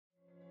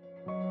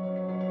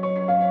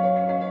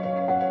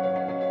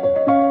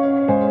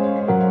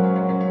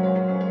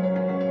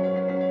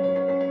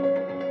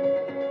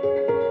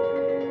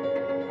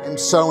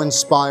so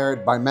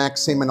inspired by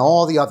Maxime and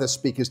all the other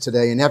speakers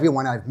today and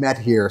everyone I've met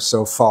here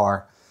so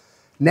far.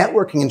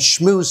 Networking and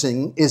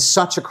schmoozing is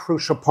such a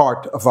crucial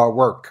part of our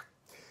work.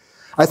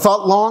 I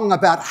thought long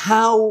about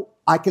how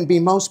I can be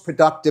most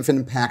productive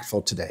and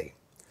impactful today.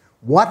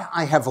 What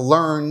I have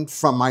learned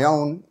from my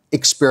own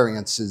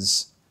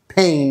experiences,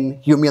 pain,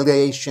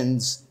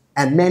 humiliations,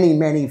 and many,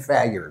 many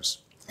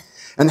failures.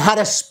 And how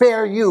to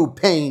spare you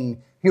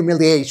pain,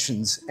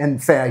 humiliations,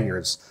 and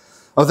failures,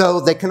 although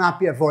they cannot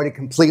be avoided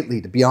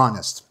completely, to be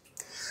honest.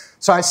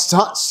 So I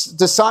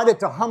decided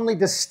to humbly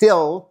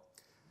distill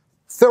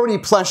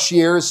 30-plus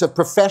years of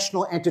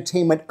professional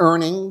entertainment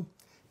earning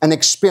and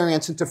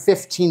experience into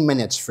 15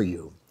 minutes for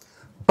you.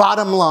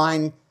 Bottom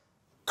line,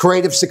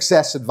 creative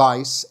success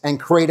advice and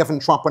creative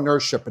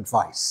entrepreneurship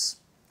advice.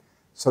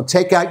 So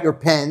take out your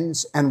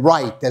pens and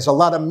write. There's a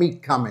lot of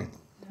meat coming.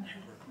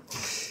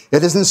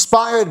 It is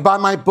inspired by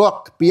my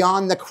book,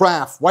 Beyond the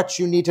Craft, What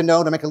You Need to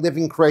Know to Make a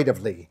Living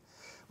Creatively,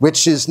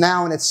 which is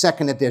now in its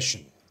second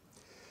edition.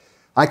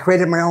 I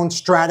created my own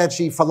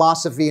strategy,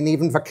 philosophy, and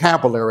even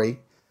vocabulary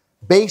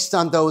based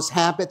on those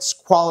habits,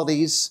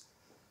 qualities,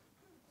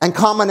 and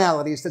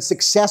commonalities that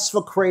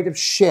successful creatives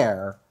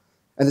share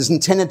and is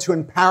intended to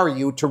empower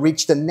you to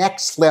reach the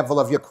next level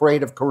of your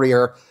creative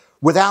career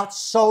without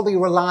solely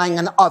relying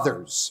on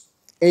others,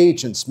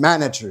 agents,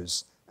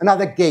 managers, and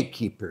other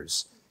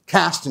gatekeepers,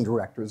 casting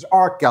directors,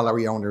 art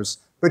gallery owners,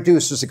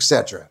 producers,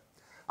 etc.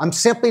 I'm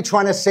simply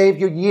trying to save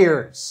you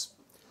years.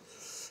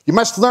 You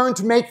must learn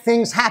to make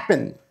things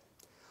happen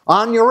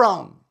on your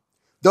own.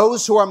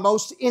 Those who are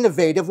most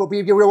innovative will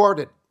be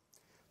rewarded.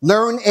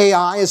 Learn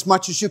AI as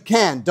much as you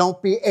can.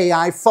 Don't be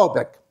AI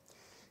phobic.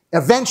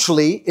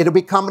 Eventually, it'll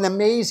become an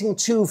amazing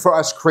tool for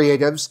us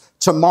creatives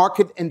to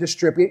market and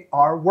distribute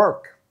our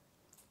work,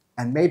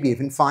 and maybe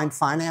even find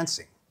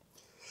financing.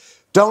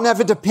 Don't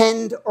ever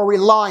depend or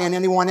rely on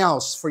anyone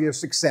else for your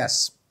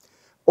success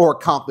or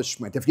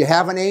accomplishment. If you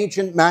have an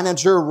agent,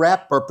 manager,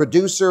 rep, or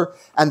producer,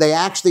 and they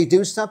actually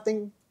do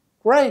something,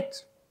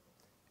 great.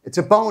 It's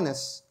a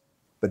bonus,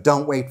 but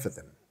don't wait for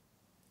them.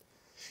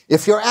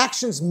 If your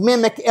actions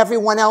mimic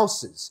everyone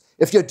else's,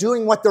 if you're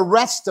doing what the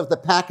rest of the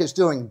pack is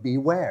doing,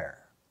 beware.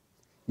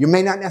 You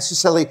may not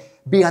necessarily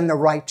be on the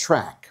right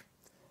track.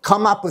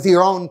 Come up with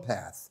your own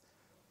path,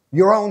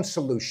 your own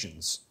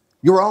solutions,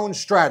 your own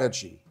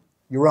strategy,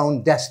 your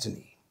own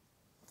destiny.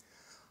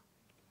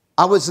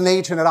 I was an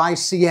agent at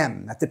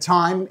ICM, at the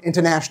time,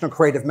 International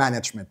Creative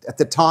Management. At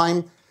the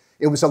time,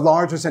 it was the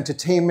largest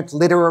entertainment,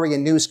 literary,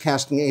 and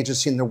newscasting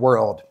agency in the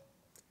world.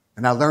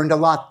 And I learned a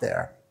lot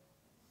there.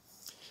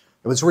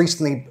 It was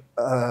recently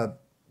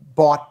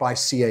bought by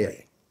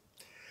CAA.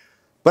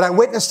 But I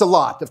witnessed a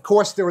lot. Of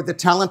course, there were the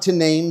talented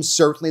names,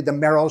 certainly the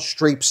Meryl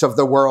Streeps of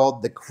the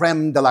world, the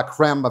creme de la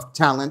creme of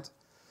talent.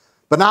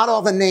 But not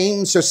all the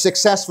names or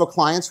successful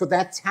clients were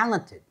that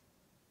talented.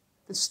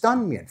 It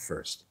stunned me at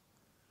first.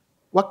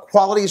 What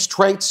qualities,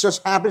 traits, or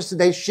habits did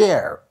they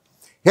share?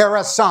 Here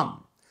are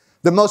some.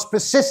 The most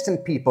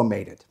persistent people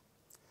made it.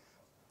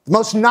 The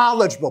most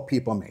knowledgeable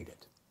people made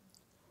it.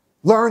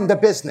 Learn the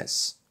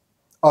business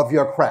of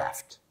your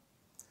craft.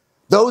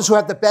 Those who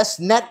have the best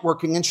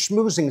networking and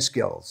schmoozing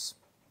skills.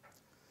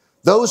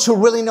 Those who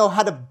really know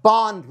how to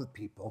bond with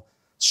people.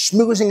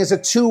 Schmoozing is a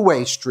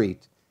two-way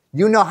street.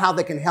 You know how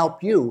they can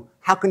help you.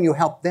 How can you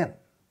help them?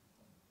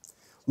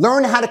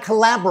 Learn how to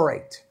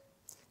collaborate.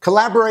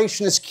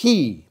 Collaboration is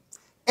key.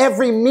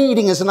 Every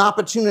meeting is an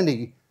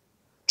opportunity.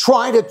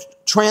 Try to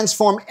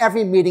transform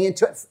every meeting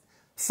into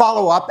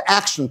follow-up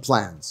action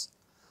plans.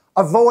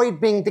 Avoid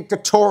being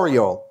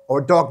dictatorial or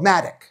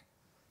dogmatic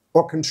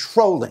or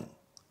controlling.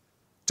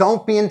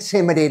 Don't be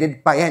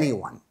intimidated by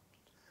anyone.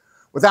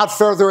 Without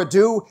further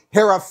ado,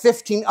 here are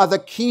 15 other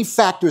key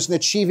factors in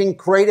achieving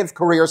creative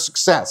career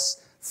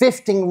success.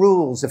 15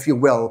 rules, if you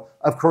will,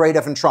 of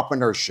creative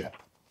entrepreneurship.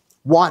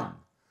 1,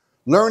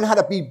 learn how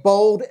to be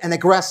bold and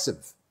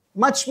aggressive,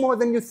 much more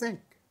than you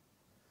think.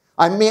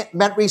 I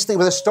met recently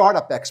with a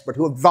startup expert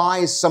who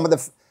advised some of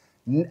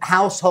the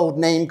household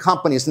name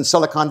companies in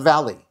Silicon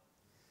Valley.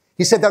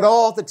 He said that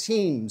all the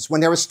teams, when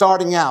they were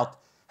starting out,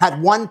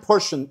 had one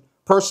person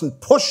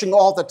pushing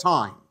all the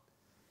time.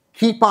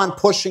 Keep on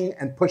pushing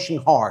and pushing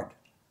hard.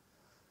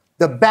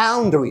 The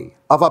boundary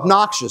of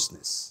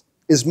obnoxiousness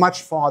is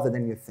much farther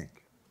than you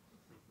think.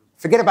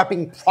 Forget about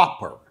being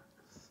proper.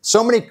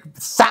 So many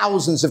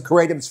thousands of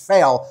creatives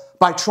fail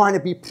by trying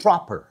to be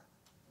proper.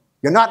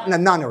 You're not in a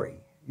nunnery.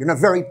 You're in a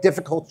very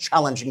difficult,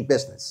 challenging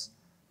business,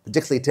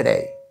 particularly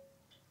today.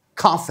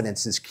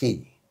 Confidence is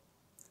key.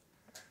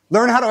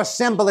 Learn how to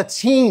assemble a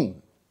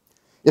team.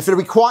 If it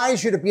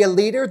requires you to be a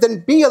leader,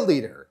 then be a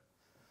leader.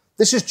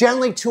 This is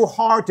generally too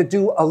hard to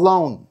do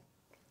alone.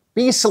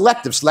 Be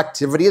selective.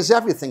 Selectivity is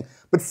everything.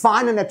 But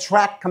find and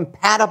attract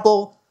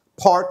compatible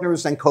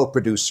partners and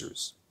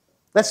co-producers.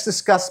 Let's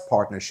discuss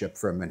partnership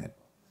for a minute.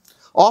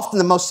 Often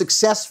the most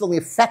successful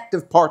and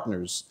effective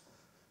partners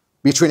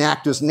between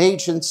actors and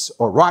agents,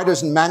 or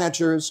writers and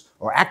managers,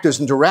 or actors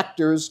and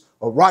directors,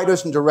 or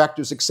writers and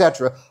directors,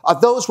 etc., are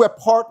those where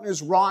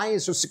partners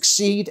rise or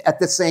succeed at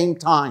the same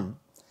time.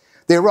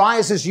 They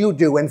rise as you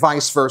do and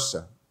vice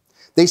versa.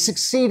 They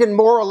succeed in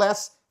more or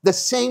less the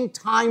same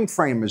time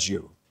frame as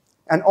you,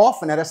 and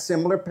often at a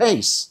similar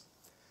pace.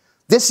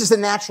 This is the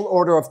natural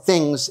order of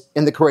things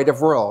in the creative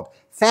world.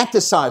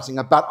 Fantasizing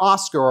about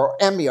Oscar or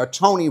Emmy or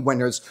Tony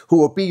winners who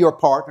will be your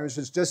partners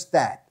is just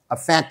that, a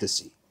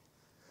fantasy.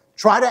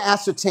 Try to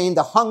ascertain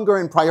the hunger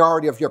and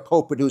priority of your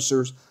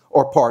co-producers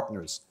or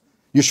partners.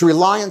 You should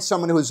rely on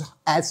someone who is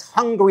as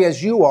hungry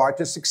as you are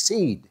to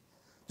succeed.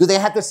 Do they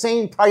have the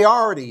same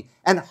priority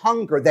and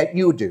hunger that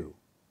you do?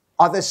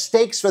 Are the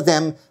stakes for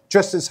them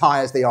just as high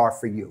as they are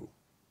for you?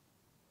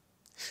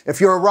 If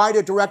you're a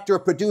writer, director, or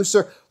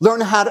producer,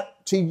 learn how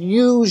to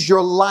use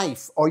your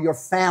life or your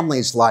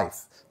family's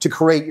life to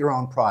create your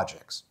own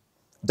projects.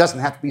 It doesn't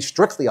have to be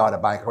strictly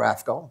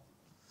autobiographical.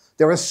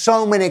 There are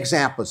so many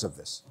examples of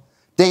this.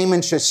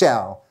 Damien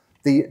Chazelle,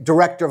 the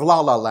director of La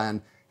La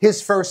Land, his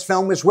first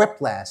film was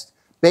Whiplash,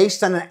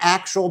 based on an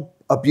actual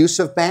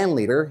abusive band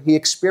leader he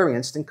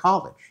experienced in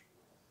college.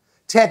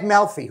 Ted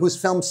Melfi, whose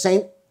film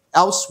St.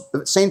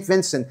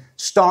 Vincent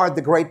starred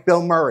the great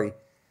Bill Murray,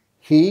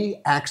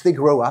 he actually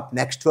grew up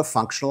next to a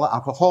functional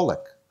alcoholic.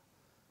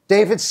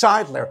 David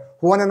Seidler,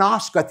 who won an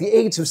Oscar at the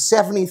age of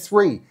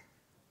 73,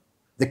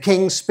 The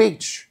King's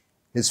Speech.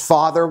 His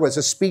father was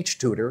a speech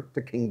tutor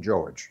to King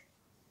George.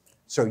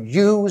 So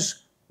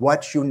use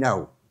what you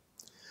know.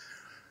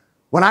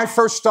 When I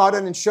first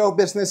started in show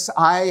business,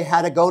 I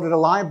had to go to the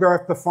Library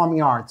of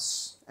Performing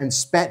Arts and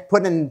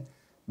put in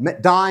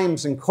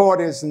dimes and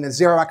quarters in the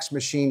Xerox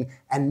machine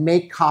and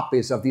make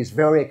copies of these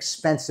very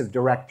expensive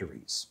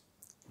directories.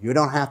 You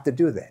don't have to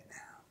do that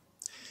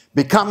now.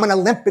 Become an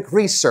Olympic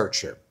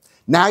researcher.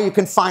 Now you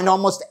can find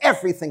almost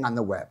everything on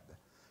the web.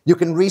 You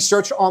can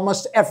research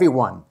almost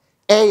everyone.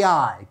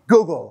 AI,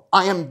 Google,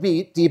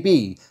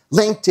 IMDb,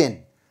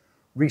 LinkedIn.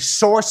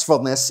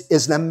 Resourcefulness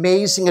is an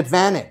amazing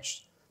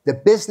advantage. The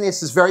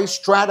business is very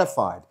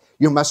stratified.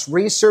 You must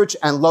research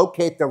and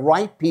locate the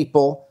right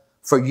people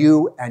for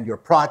you and your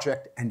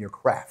project and your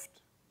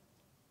craft.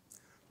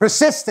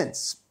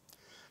 Persistence.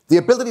 The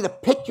ability to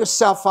pick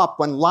yourself up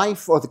when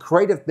life or the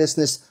creative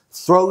business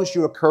throws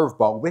you a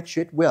curveball, which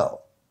it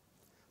will.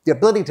 The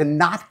ability to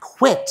not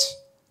quit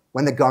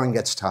when the going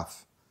gets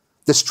tough.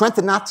 The strength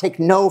to not take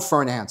no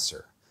for an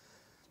answer.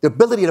 The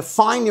ability to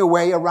find your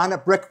way around a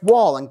brick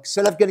wall.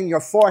 Instead of getting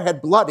your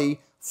forehead bloody,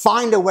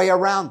 find a way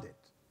around it.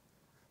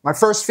 My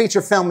first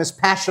feature film is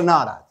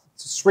Passionata.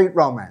 It's a sweet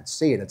romance.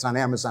 See it. It's on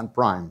Amazon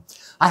Prime.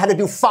 I had to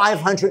do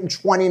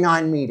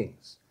 529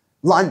 meetings.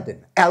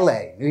 London,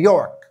 LA, New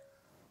York,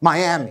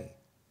 Miami,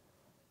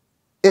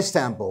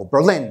 Istanbul,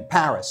 Berlin,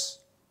 Paris.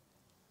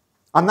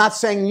 I'm not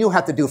saying you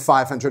have to do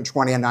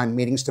 529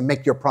 meetings to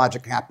make your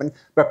project happen,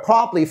 but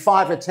probably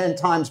 5 or 10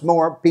 times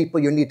more people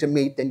you need to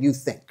meet than you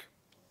think.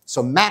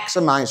 So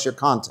maximize your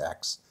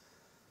contacts.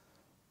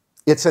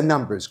 It's a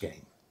numbers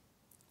game.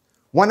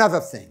 One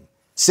other thing.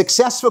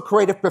 Successful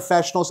creative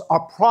professionals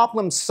are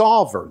problem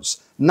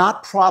solvers,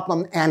 not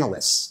problem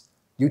analysts.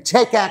 You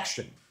take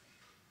action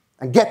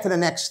and get to the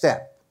next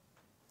step.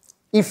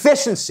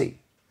 Efficiency.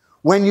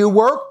 When you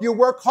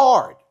work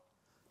hard.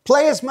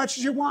 Play as much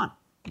as you want.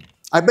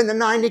 I've been to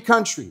 90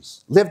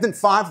 countries, lived in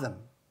 5 of them,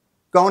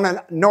 going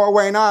to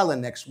Norway and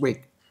Ireland next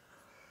week.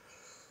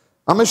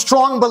 I'm a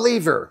strong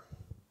believer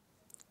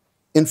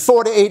in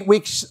 4 to 8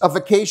 weeks of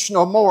vacation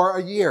or more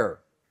a year,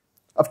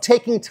 of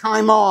taking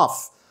time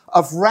off,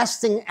 of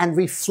resting and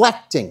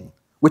reflecting,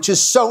 which is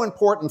so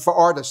important for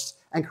artists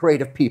and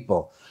creative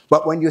people.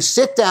 But when you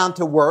sit down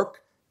to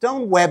work,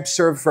 don't web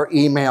surf for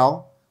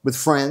email with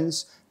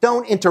friends.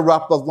 Don't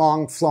interrupt the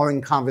long flowing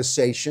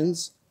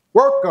conversations.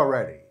 Work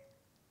already.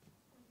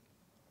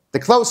 The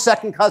close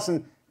second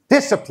cousin,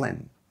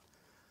 discipline.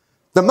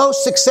 The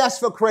most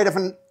successful creative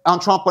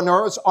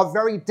entrepreneurs are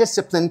very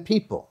disciplined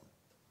people.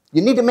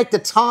 You need to make the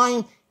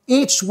time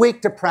each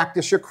week to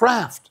practice your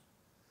craft.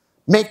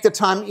 Make the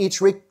time each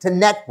week to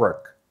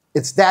network.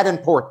 It's that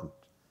important.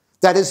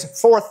 That is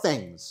 4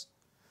 things.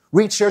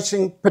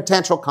 Researching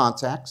potential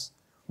contacts,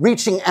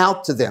 reaching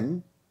out to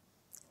them,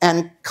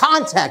 and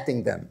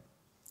contacting them.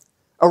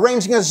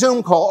 Arranging a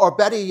Zoom call, or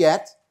better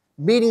yet,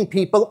 meeting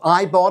people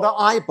eyeball to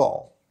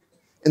eyeball.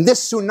 And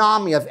this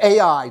tsunami of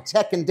AI,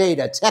 tech and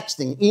data,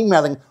 texting,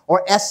 emailing,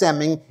 or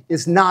SMing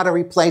is not a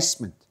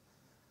replacement.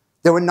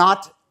 They will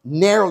not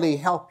nearly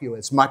help you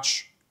as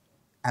much,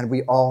 and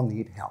we all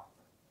need help.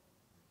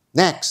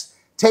 Next,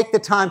 take the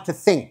time to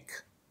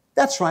think.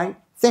 That's right,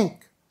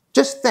 think.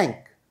 Just think.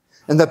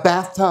 In the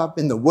bathtub,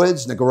 in the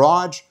woods, in the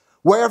garage,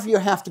 wherever you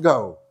have to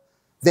go.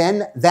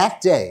 Then, that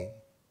day,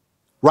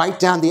 write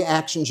down the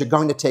actions you're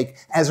going to take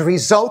as a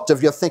result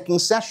of your thinking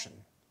session.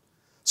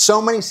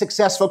 So many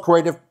successful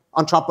creative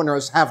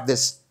entrepreneurs have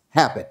this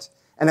habit.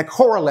 And a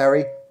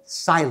corollary,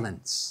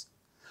 silence.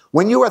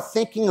 When you are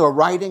thinking or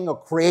writing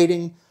or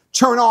creating,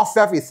 turn off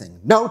everything.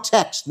 No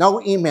text, no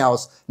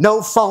emails,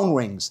 no phone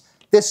rings.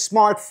 This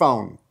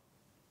smartphone,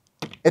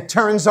 it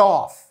turns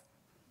off.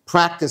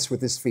 Practice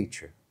with this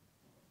feature.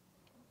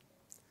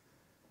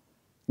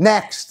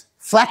 Next,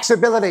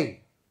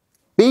 flexibility.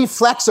 Be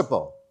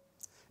flexible.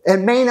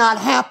 It may not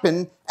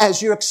happen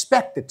as you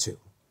expect it to.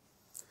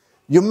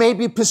 You may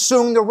be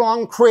pursuing the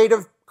wrong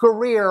creative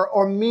career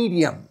or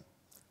medium.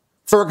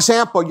 For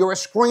example, you're a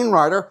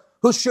screenwriter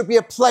who should be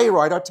a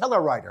playwright or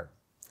telewriter.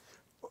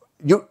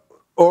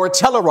 Or a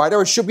telewriter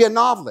who should be a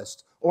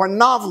novelist. Or a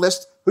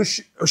novelist who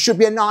should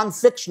be a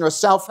nonfiction or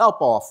self-help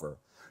author.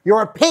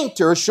 You're a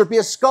painter who should be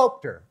a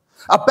sculptor.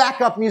 A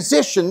backup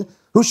musician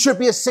who should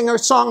be a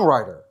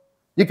singer-songwriter.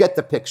 You get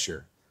the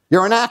picture.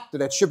 You're an actor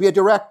that should be a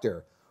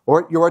director.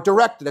 Or you're a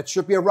director that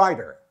should be a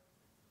writer.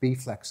 Be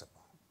flexible.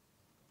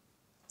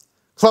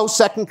 Close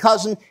second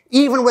cousin,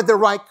 even with the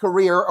right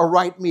career or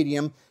right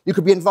medium, you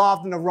could be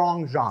involved in the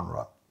wrong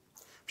genre.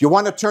 If you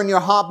want to turn your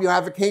hobby or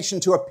avocation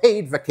to a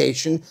paid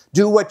vacation,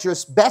 do what you're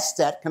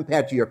best at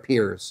compared to your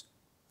peers.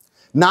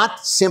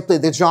 Not simply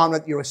the genre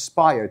that you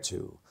aspire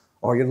to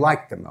or you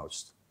like the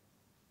most.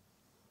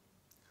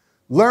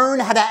 Learn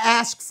how to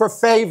ask for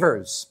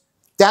favors.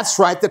 That's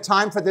right, the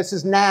time for this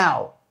is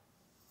now.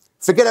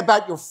 Forget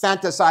about your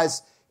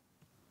fantasized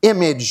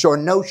image or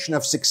notion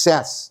of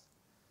success.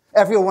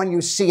 Everyone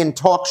you see in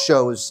talk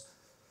shows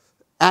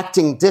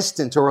acting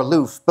distant or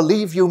aloof,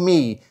 believe you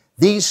me,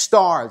 these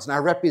stars, and I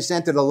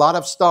represented a lot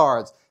of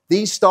stars,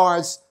 these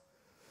stars,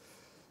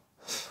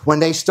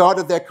 when they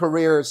started their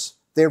careers,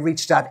 they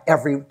reached out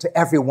to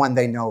everyone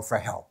they know for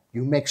help.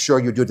 You make sure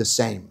you do the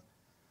same.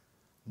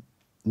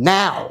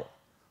 Now,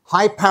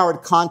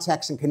 high-powered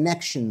contacts and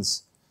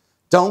connections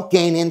don't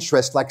gain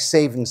interest like a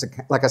savings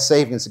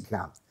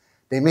account.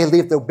 They may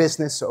leave their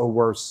business or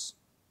worse.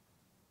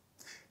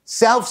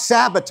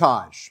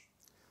 Self-sabotage.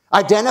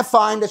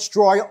 Identify and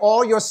destroy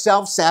all your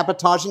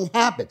self-sabotaging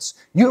habits.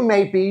 You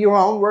may be your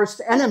own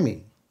worst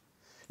enemy.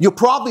 You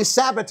probably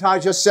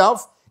sabotage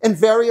yourself in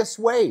various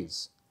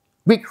ways.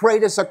 We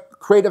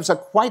creatives are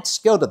quite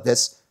skilled at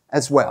this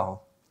as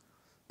well.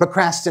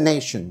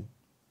 Procrastination,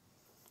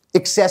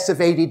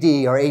 excessive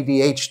ADD or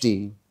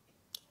ADHD,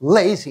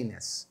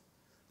 laziness,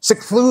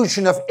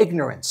 seclusion of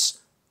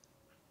ignorance,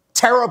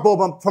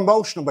 terrible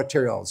promotional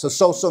materials, or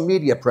social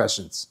media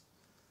presence,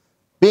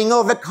 being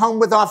overcome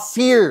with our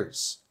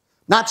fears,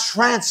 not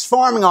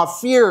transforming our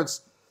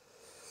fears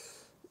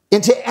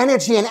into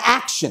energy and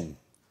action,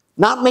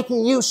 not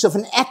making use of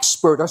an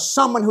expert or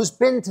someone who's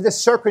been to the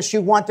circus you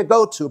want to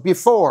go to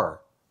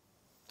before,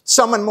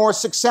 someone more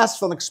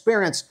successful and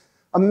experienced,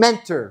 a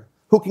mentor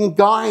who can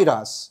guide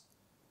us,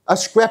 a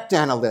script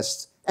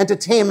analyst,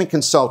 entertainment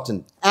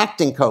consultant,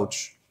 acting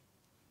coach.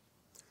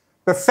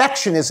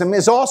 Perfectionism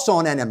is also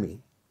an enemy.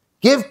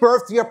 Give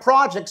birth to your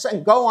projects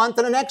and go on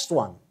to the next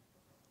one.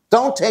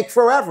 Don't take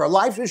forever.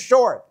 Life is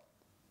short.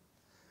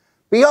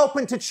 Be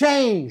open to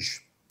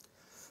change.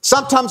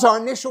 Sometimes our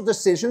initial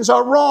decisions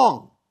are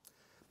wrong.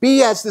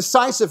 Be as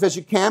decisive as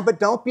you can, but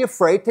don't be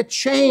afraid to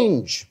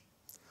change.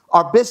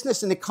 Our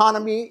business and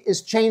economy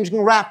is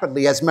changing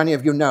rapidly, as many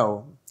of you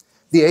know.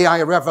 The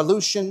AI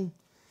revolution.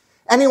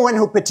 Anyone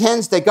who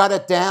pretends they got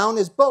it down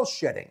is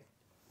bullshitting.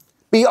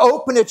 Be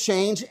open to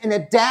change and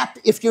adapt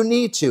if you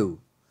need to.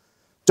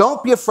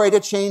 Don't be afraid to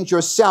change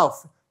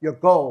yourself, your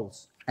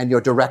goals, and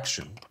your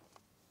direction.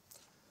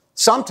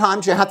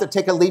 Sometimes you have to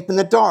take a leap in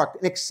the dark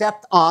and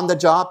accept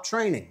on-the-job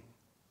training.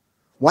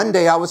 One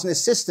day I was an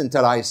assistant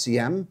at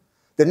ICM.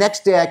 The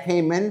next day I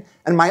came in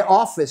and my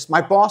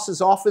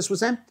boss's office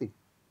was empty.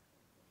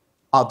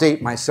 I'll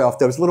date myself.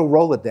 There was a little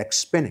Rolodex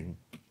spinning.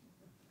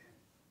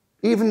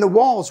 Even the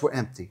walls were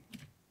empty.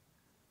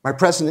 My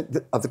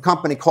president of the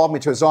company called me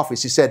to his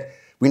office. He said,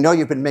 "We know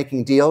you've been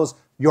making deals.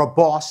 Your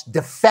boss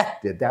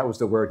defected," that was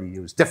the word he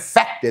used,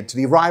 defected to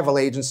the rival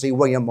agency,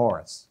 William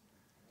Morris.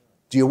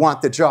 Do you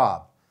want the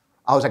job?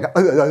 I was like,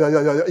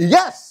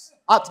 yes,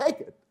 I'll take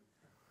it.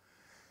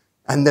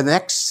 And the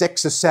next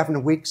 6 or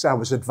 7 weeks, I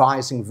was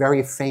advising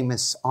very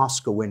famous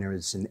Oscar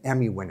winners and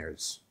Emmy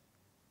winners.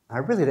 I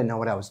really didn't know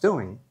what I was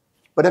doing.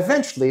 But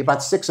eventually,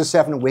 about 6 or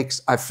 7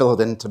 weeks, I filled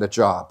into the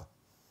job.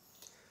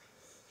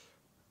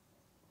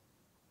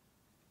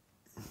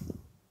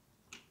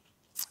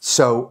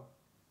 So,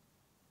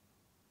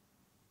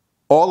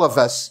 all of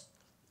us,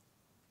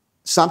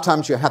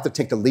 sometimes you have to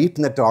take the leap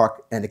in the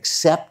dark and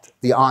accept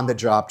the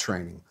on-the-job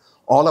training.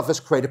 All of us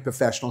creative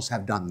professionals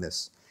have done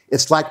this.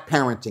 It's like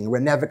parenting. We're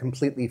never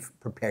completely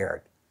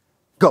prepared.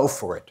 Go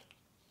for it.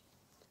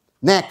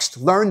 Next,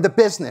 learn the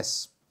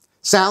business.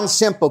 Sounds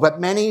simple, but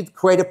many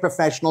creative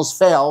professionals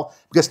fail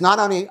because not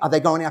only are they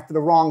going after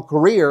the wrong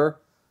career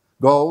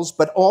goals,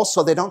 but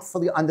also they don't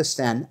fully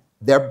understand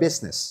their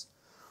business.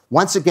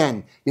 Once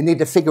again, you need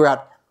to figure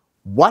out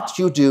what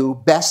you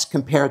do best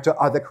compared to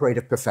other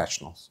creative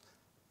professionals.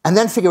 And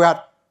then figure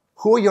out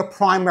who are your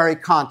primary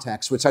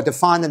contacts, which are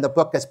defined in the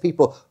book as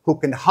people who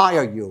can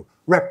hire you,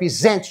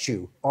 represent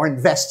you, or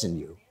invest in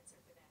you.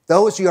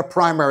 Those are your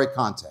primary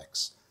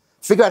contacts.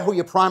 Figure out who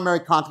your primary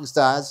contacts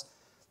are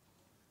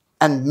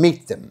and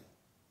meet them.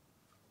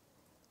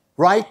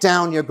 Write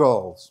down your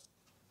goals.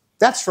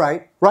 That's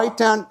right. Write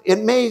down, it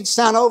may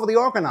sound overly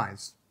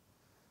organized,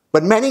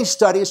 but many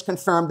studies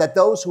confirm that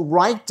those who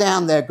write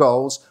down their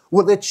goals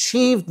will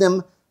achieve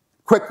them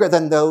quicker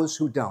than those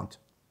who don't.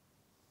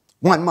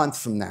 1 month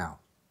from now,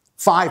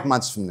 5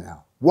 months from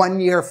now, 1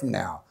 year from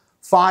now,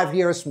 5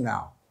 years from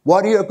now,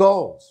 What are your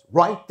goals?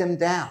 Write them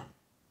down.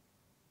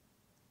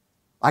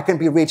 I can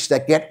be reached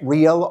at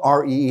GetReal,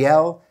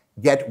 R-E-E-L,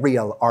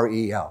 GetReal,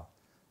 R-E-E-L.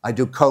 I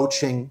do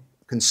coaching,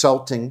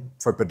 consulting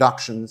for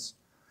productions,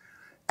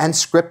 and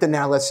script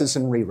analysis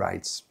and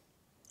rewrites.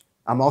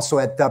 I'm also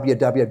at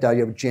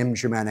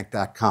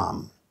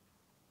www.jimjermanok.com.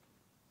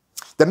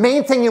 The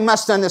main thing you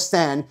must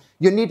understand,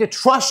 you need to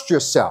trust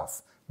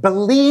yourself,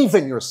 believe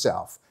in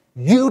yourself.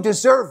 You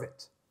deserve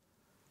it.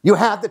 You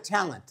have the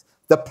talent,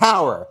 the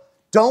power.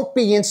 Don't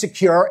be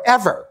insecure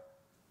ever.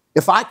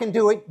 If I can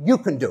do it, you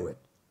can do it.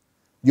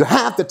 You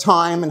have the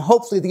time and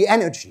hopefully the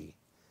energy.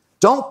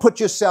 Don't put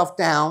yourself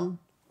down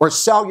or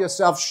sell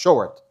yourself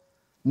short.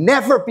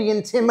 Never be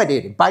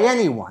intimidated by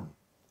anyone.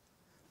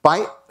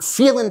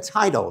 Feel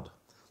entitled,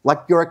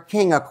 like you're a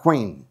king or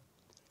queen,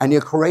 and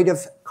your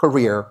creative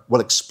career will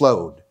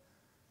explode.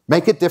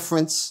 Make a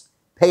difference,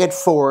 pay it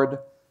forward,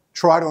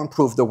 try to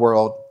improve the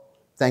world.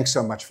 Thanks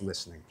so much for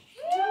listening.